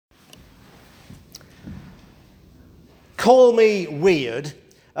Call me weird,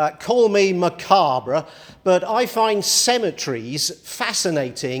 call me macabre, but I find cemeteries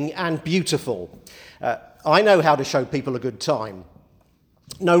fascinating and beautiful. I know how to show people a good time.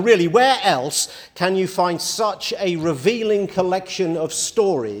 No, really, where else can you find such a revealing collection of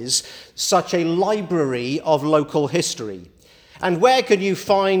stories, such a library of local history? And where can you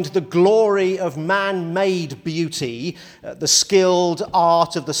find the glory of man-made beauty, the skilled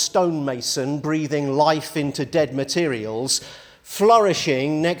art of the stonemason breathing life into dead materials,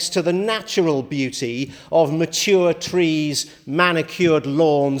 flourishing next to the natural beauty of mature trees, manicured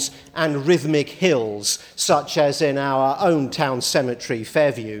lawns, and rhythmic hills, such as in our own town cemetery,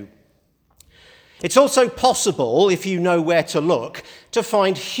 Fairview? It's also possible, if you know where to look, to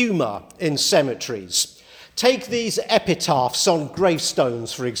find humour in cemeteries. Take these epitaphs on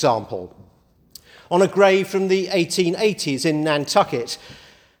gravestones, for example. On a grave from the 1880s in Nantucket,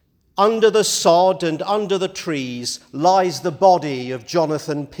 under the sod and under the trees lies the body of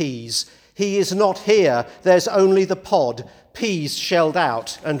Jonathan Pease. He is not here, there's only the pod. Pease shelled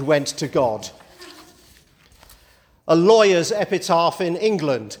out and went to God. A lawyer's epitaph in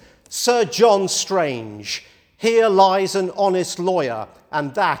England, Sir John Strange. Here lies an honest lawyer,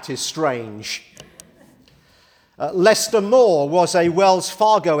 and that is strange. Lester Moore was a Wells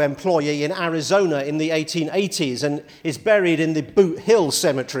Fargo employee in Arizona in the 1880s and is buried in the Boot Hill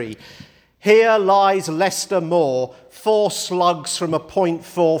Cemetery. Here lies Lester Moore, 4 slugs from a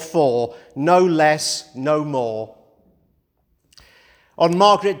 .44, no less, no more. On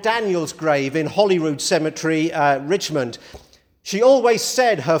Margaret Daniels' grave in Holyrood Cemetery, Richmond, she always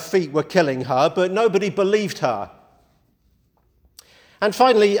said her feet were killing her, but nobody believed her. And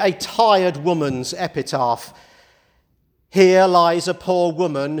finally, a tired woman's epitaph. Here lies a poor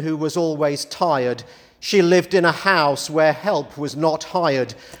woman who was always tired. She lived in a house where help was not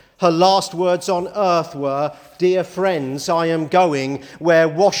hired. Her last words on earth were, "Dear friends, I am going where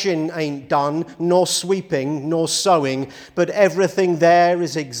washing ain't done, nor sweeping, nor sewing, but everything there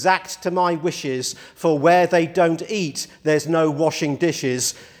is exact to my wishes, for where they don't eat, there's no washing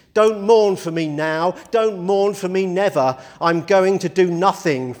dishes. Don't mourn for me now, don't mourn for me never. I'm going to do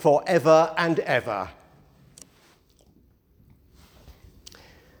nothing for ever and ever."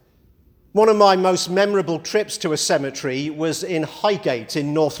 One of my most memorable trips to a cemetery was in Highgate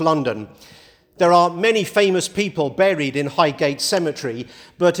in North London. There are many famous people buried in Highgate Cemetery,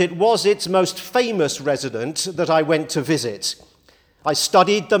 but it was its most famous resident that I went to visit. I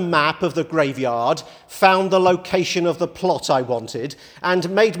studied the map of the graveyard, found the location of the plot I wanted,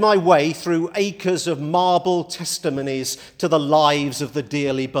 and made my way through acres of marble testimonies to the lives of the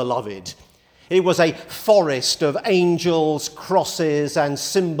dearly beloved. It was a forest of angels, crosses, and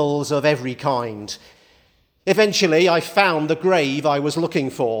symbols of every kind. Eventually, I found the grave I was looking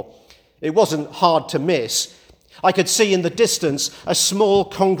for. It wasn't hard to miss. I could see in the distance a small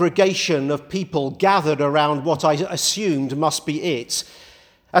congregation of people gathered around what I assumed must be it.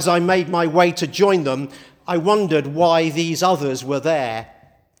 As I made my way to join them, I wondered why these others were there.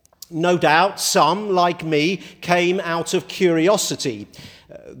 No doubt some, like me, came out of curiosity.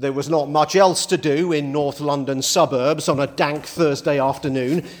 There was not much else to do in North London suburbs on a dank Thursday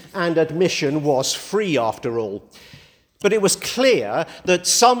afternoon, and admission was free after all. But it was clear that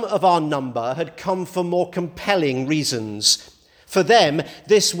some of our number had come for more compelling reasons. For them,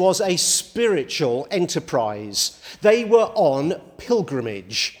 this was a spiritual enterprise. They were on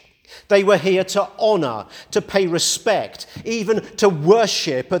pilgrimage. They were here to honour, to pay respect, even to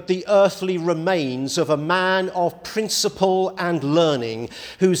worship at the earthly remains of a man of principle and learning,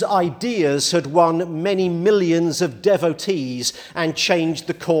 whose ideas had won many millions of devotees and changed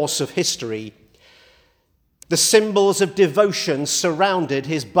the course of history. The symbols of devotion surrounded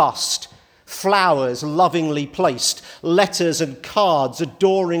his bust, flowers lovingly placed, letters and cards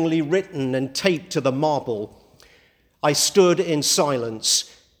adoringly written and taped to the marble. I stood in silence,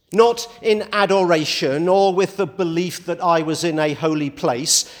 not in adoration or with the belief that I was in a holy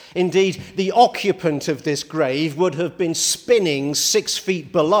place. Indeed, the occupant of this grave would have been spinning 6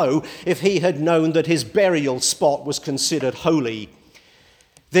 feet below if he had known that his burial spot was considered holy.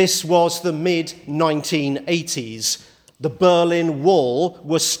 This was the mid-1980s. The Berlin Wall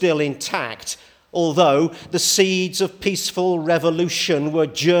was still intact, although the seeds of peaceful revolution were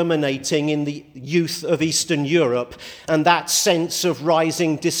germinating in the youth of Eastern Europe, and that sense of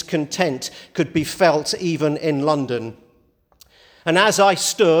rising discontent could be felt even in London. And as I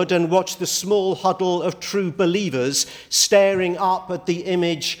stood and watched the small huddle of true believers staring up at the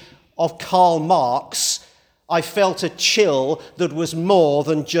image of Karl Marx, I felt a chill that was more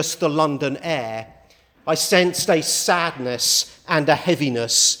than just the London air. I sensed a sadness and a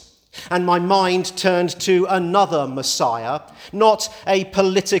heaviness. And my mind turned to another Messiah, not a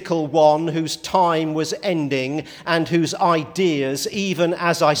political one whose time was ending and whose ideas, even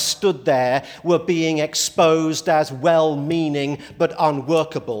as I stood there, were being exposed as well-meaning but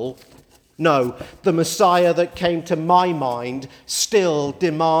unworkable. No, the Messiah that came to my mind still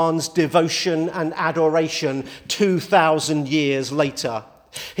demands devotion and adoration 2,000 years later.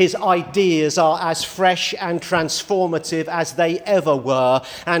 His ideas are as fresh and transformative as they ever were,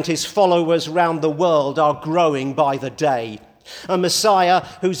 and his followers round the world are growing by the day. A Messiah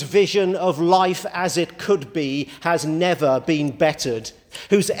whose vision of life as it could be has never been bettered,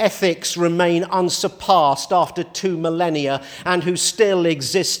 whose ethics remain unsurpassed after 2 millennia, and who still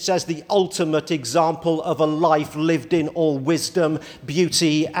exists as the ultimate example of a life lived in all wisdom,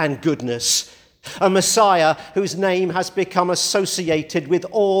 beauty, and goodness. A Messiah whose name has become associated with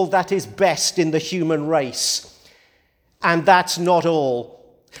all that is best in the human race. And that's not all.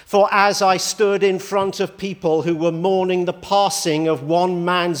 For as I stood in front of people who were mourning the passing of one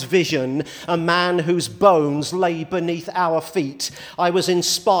man's vision, a man whose bones lay beneath our feet, I was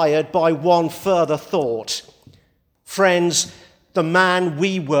inspired by one further thought. Friends, the man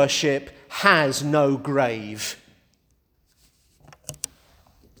we worship has no grave.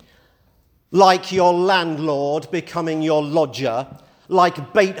 Like your landlord becoming your lodger,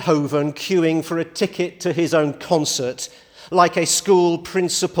 like Beethoven queuing for a ticket to his own concert, like a school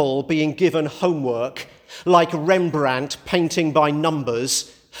principal being given homework, like Rembrandt painting by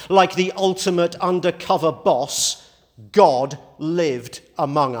numbers, like the ultimate undercover boss, God lived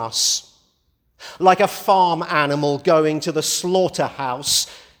among us. Like a farm animal going to the slaughterhouse,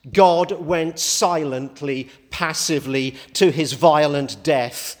 God went silently, passively to his violent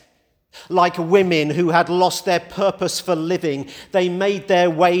death. Like women who had lost their purpose for living, they made their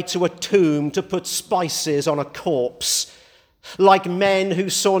way to a tomb to put spices on a corpse. Like men who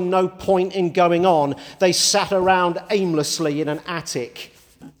saw no point in going on, they sat around aimlessly in an attic.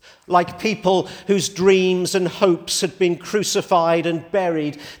 Like people whose dreams and hopes had been crucified and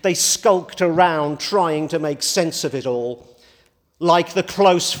buried, they skulked around trying to make sense of it all. Like the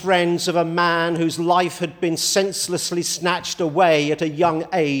close friends of a man whose life had been senselessly snatched away at a young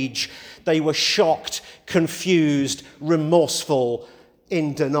age, they were shocked, confused, remorseful,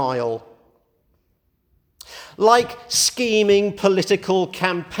 in denial. Like scheming political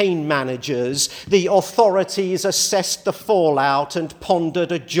campaign managers, the authorities assessed the fallout and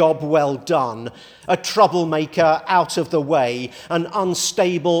pondered a job well done, a troublemaker out of the way, an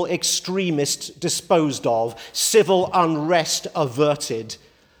unstable extremist disposed of, civil unrest averted.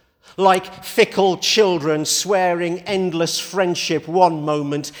 Like fickle children swearing endless friendship one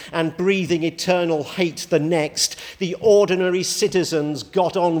moment and breathing eternal hate the next, the ordinary citizens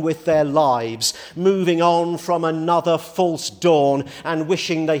got on with their lives, moving on from another false dawn and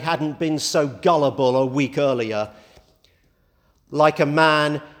wishing they hadn't been so gullible a week earlier. Like a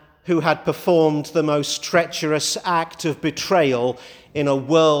man who had performed the most treacherous act of betrayal in a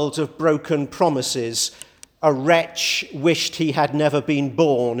world of broken promises, a wretch wished he had never been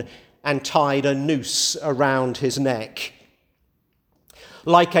born and tied a noose around his neck.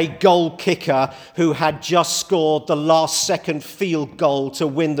 Like a goal kicker who had just scored the last-second field goal to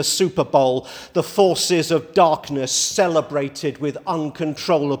win the Super Bowl, the forces of darkness celebrated with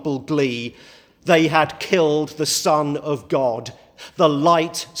uncontrollable glee. They had killed the Son of God. The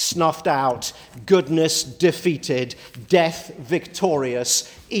light snuffed out, goodness defeated, death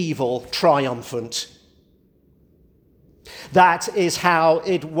victorious, evil triumphant. That is how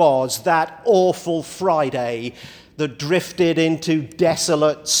it was that awful Friday that drifted into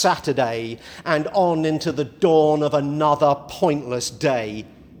desolate Saturday and on into the dawn of another pointless day.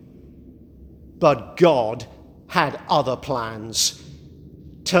 But God had other plans.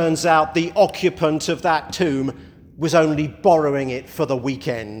 Turns out the occupant of that tomb was only borrowing it for the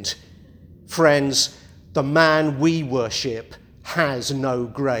weekend. Friends, the man we worship has no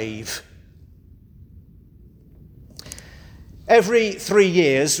grave. Every 3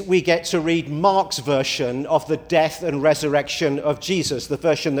 years, we get to read Mark's version of the death and resurrection of Jesus, the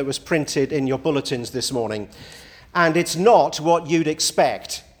version that was printed in your bulletins this morning. And it's not what you'd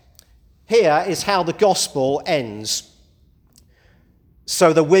expect. Here is how the gospel ends.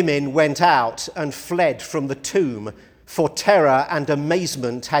 So the women went out and fled from the tomb, for terror and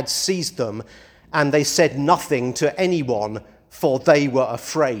amazement had seized them, and they said nothing to anyone, for they were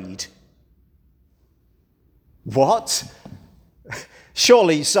afraid. What?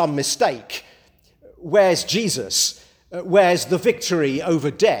 Surely some mistake. Where's Jesus? Where's the victory over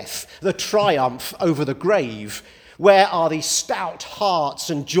death, the triumph over the grave? Where are the stout hearts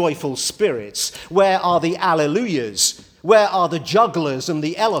and joyful spirits? Where are the alleluias? Where are the jugglers and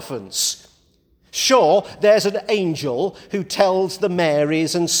the elephants? Sure, there's an angel who tells the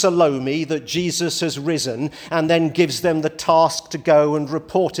Marys and Salome that Jesus has risen and then gives them the task to go and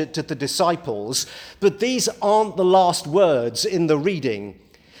report it to the disciples. But these aren't the last words in the reading.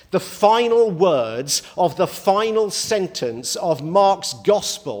 The final words of the final sentence of Mark's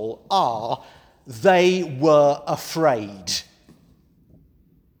gospel are, "They were afraid."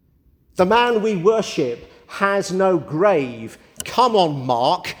 The man we worship has no grave. Come on,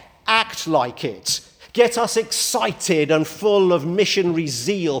 Mark. Act like it. Get us excited and full of missionary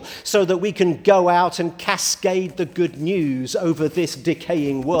zeal so that we can go out and cascade the good news over this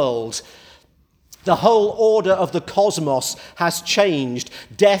decaying world. The whole order of the cosmos has changed.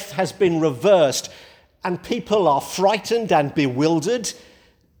 Death has been reversed, and people are frightened and bewildered.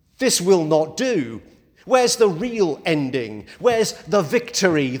 This will not do. Where's the real ending? Where's the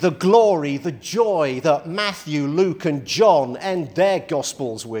victory, the glory, the joy that Matthew, Luke, and John end their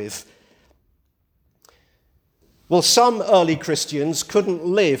Gospels with? Well, some early Christians couldn't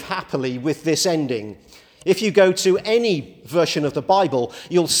live happily with this ending. If you go to any version of the Bible,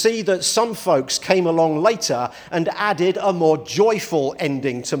 you'll see that some folks came along later and added a more joyful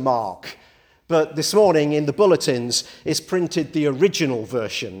ending to Mark. But this morning in the bulletins is printed the original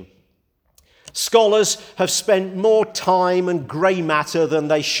version. Scholars have spent more time and grey matter than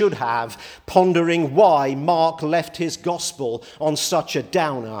they should have pondering why Mark left his gospel on such a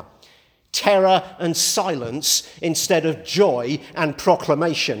downer. Terror and silence instead of joy and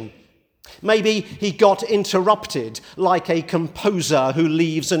proclamation. Maybe he got interrupted like a composer who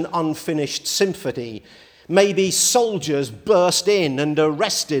leaves an unfinished symphony. Maybe soldiers burst in and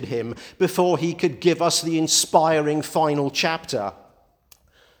arrested him before he could give us the inspiring final chapter.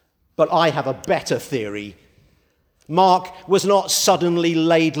 But I have a better theory. Mark was not suddenly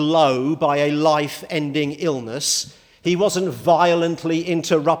laid low by a life-ending illness. He wasn't violently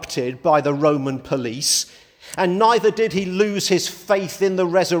interrupted by the Roman police. And neither did he lose his faith in the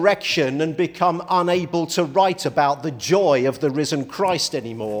resurrection and become unable to write about the joy of the risen Christ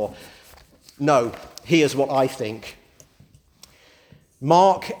anymore. No, here's what I think.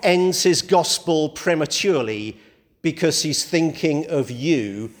 Mark ends his gospel prematurely because he's thinking of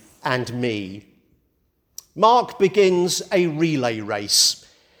you and me. Mark begins a relay race.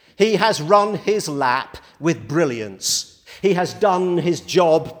 He has run his lap with brilliance. He has done his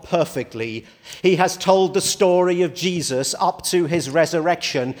job perfectly. He has told the story of Jesus up to his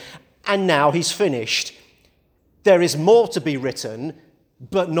resurrection, and now he's finished. There is more to be written,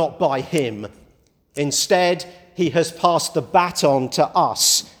 but not by him. Instead, he has passed the baton to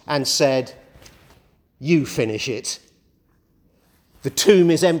us and said, "You finish it." The tomb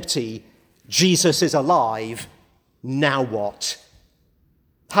is empty. Jesus is alive. Now what?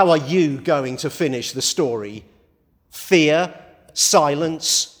 How are you going to finish the story? Fear,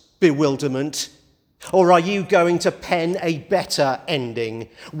 silence, bewilderment? Or are you going to pen a better ending,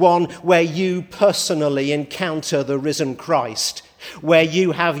 one where you personally encounter the risen Christ, where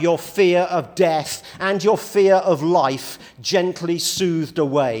you have your fear of death and your fear of life gently soothed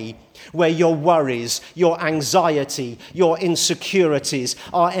away, where your worries, your anxiety, your insecurities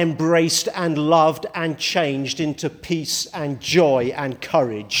are embraced and loved and changed into peace and joy and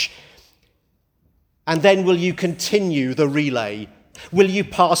courage? And then will you continue the relay? Will you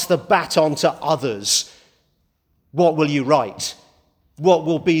pass the baton to others? What will you write? What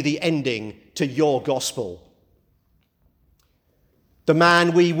will be the ending to your gospel? The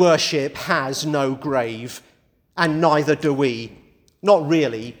man we worship has no grave, and neither do we. Not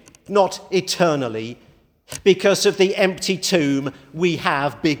really, not eternally. Because of the empty tomb, we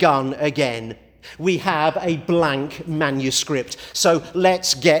have begun again. We have a blank manuscript. So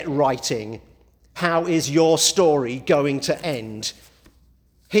let's get writing. How is your story going to end?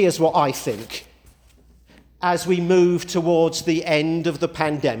 Here's what I think. As we move towards the end of the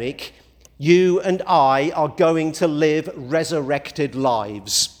pandemic, you and I are going to live resurrected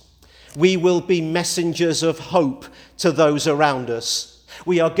lives. We will be messengers of hope to those around us.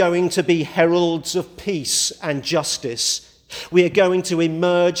 We are going to be heralds of peace and justice. We are going to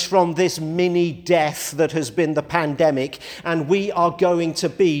emerge from this mini death that has been the pandemic, and we are going to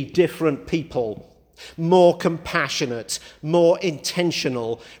be different people. More compassionate, more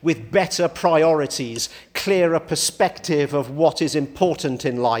intentional, with better priorities, clearer perspective of what is important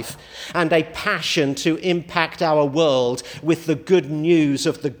in life, and a passion to impact our world with the good news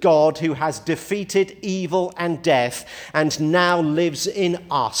of the God who has defeated evil and death and now lives in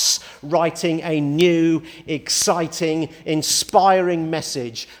us, writing a new, exciting, inspiring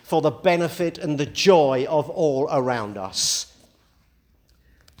message for the benefit and the joy of all around us.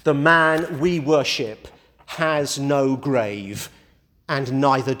 The man we worship has no grave, and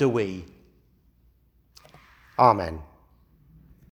neither do we. Amen.